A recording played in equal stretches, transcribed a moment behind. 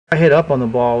I hit up on the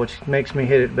ball, which makes me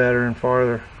hit it better and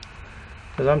farther.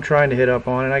 Because I'm trying to hit up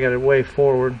on it, I got it way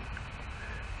forward.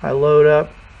 I load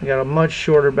up, I got a much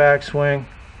shorter backswing,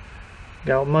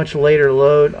 got a much later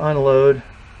load, unload.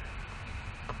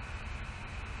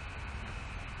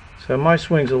 So my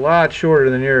swing's a lot shorter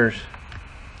than yours.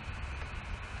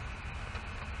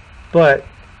 But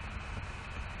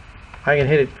I can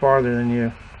hit it farther than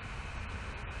you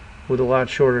with a lot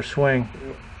shorter swing.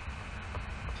 Yep.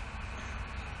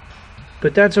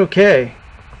 But that's okay.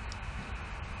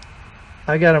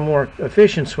 I got a more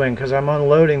efficient swing because I'm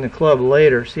unloading the club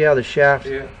later. See how the shaft?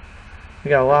 Yeah. We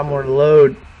got a lot more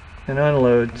load and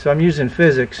unload. So I'm using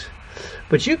physics.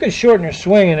 But you can shorten your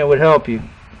swing and it would help you.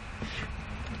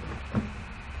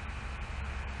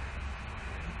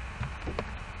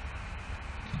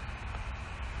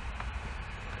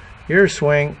 Your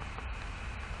swing,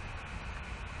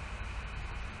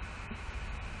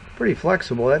 pretty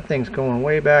flexible. That thing's going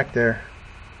way back there.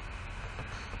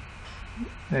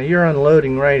 Now you're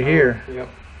unloading right here. Yep.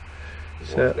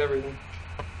 So Lost everything.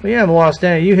 well, you haven't lost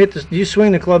any. You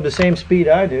swing the club the same speed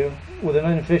I do with an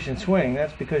inefficient swing.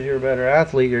 That's because you're a better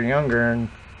athlete. You're younger and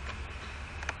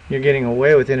you're getting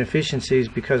away with inefficiencies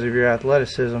because of your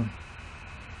athleticism.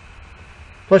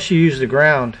 Plus you use the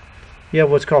ground. You have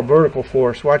what's called vertical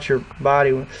force. Watch your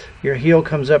body. Your heel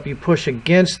comes up. You push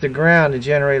against the ground to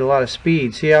generate a lot of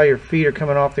speed. See how your feet are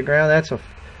coming off the ground?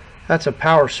 That's a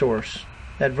power source.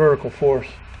 That vertical force.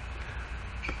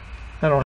 I don't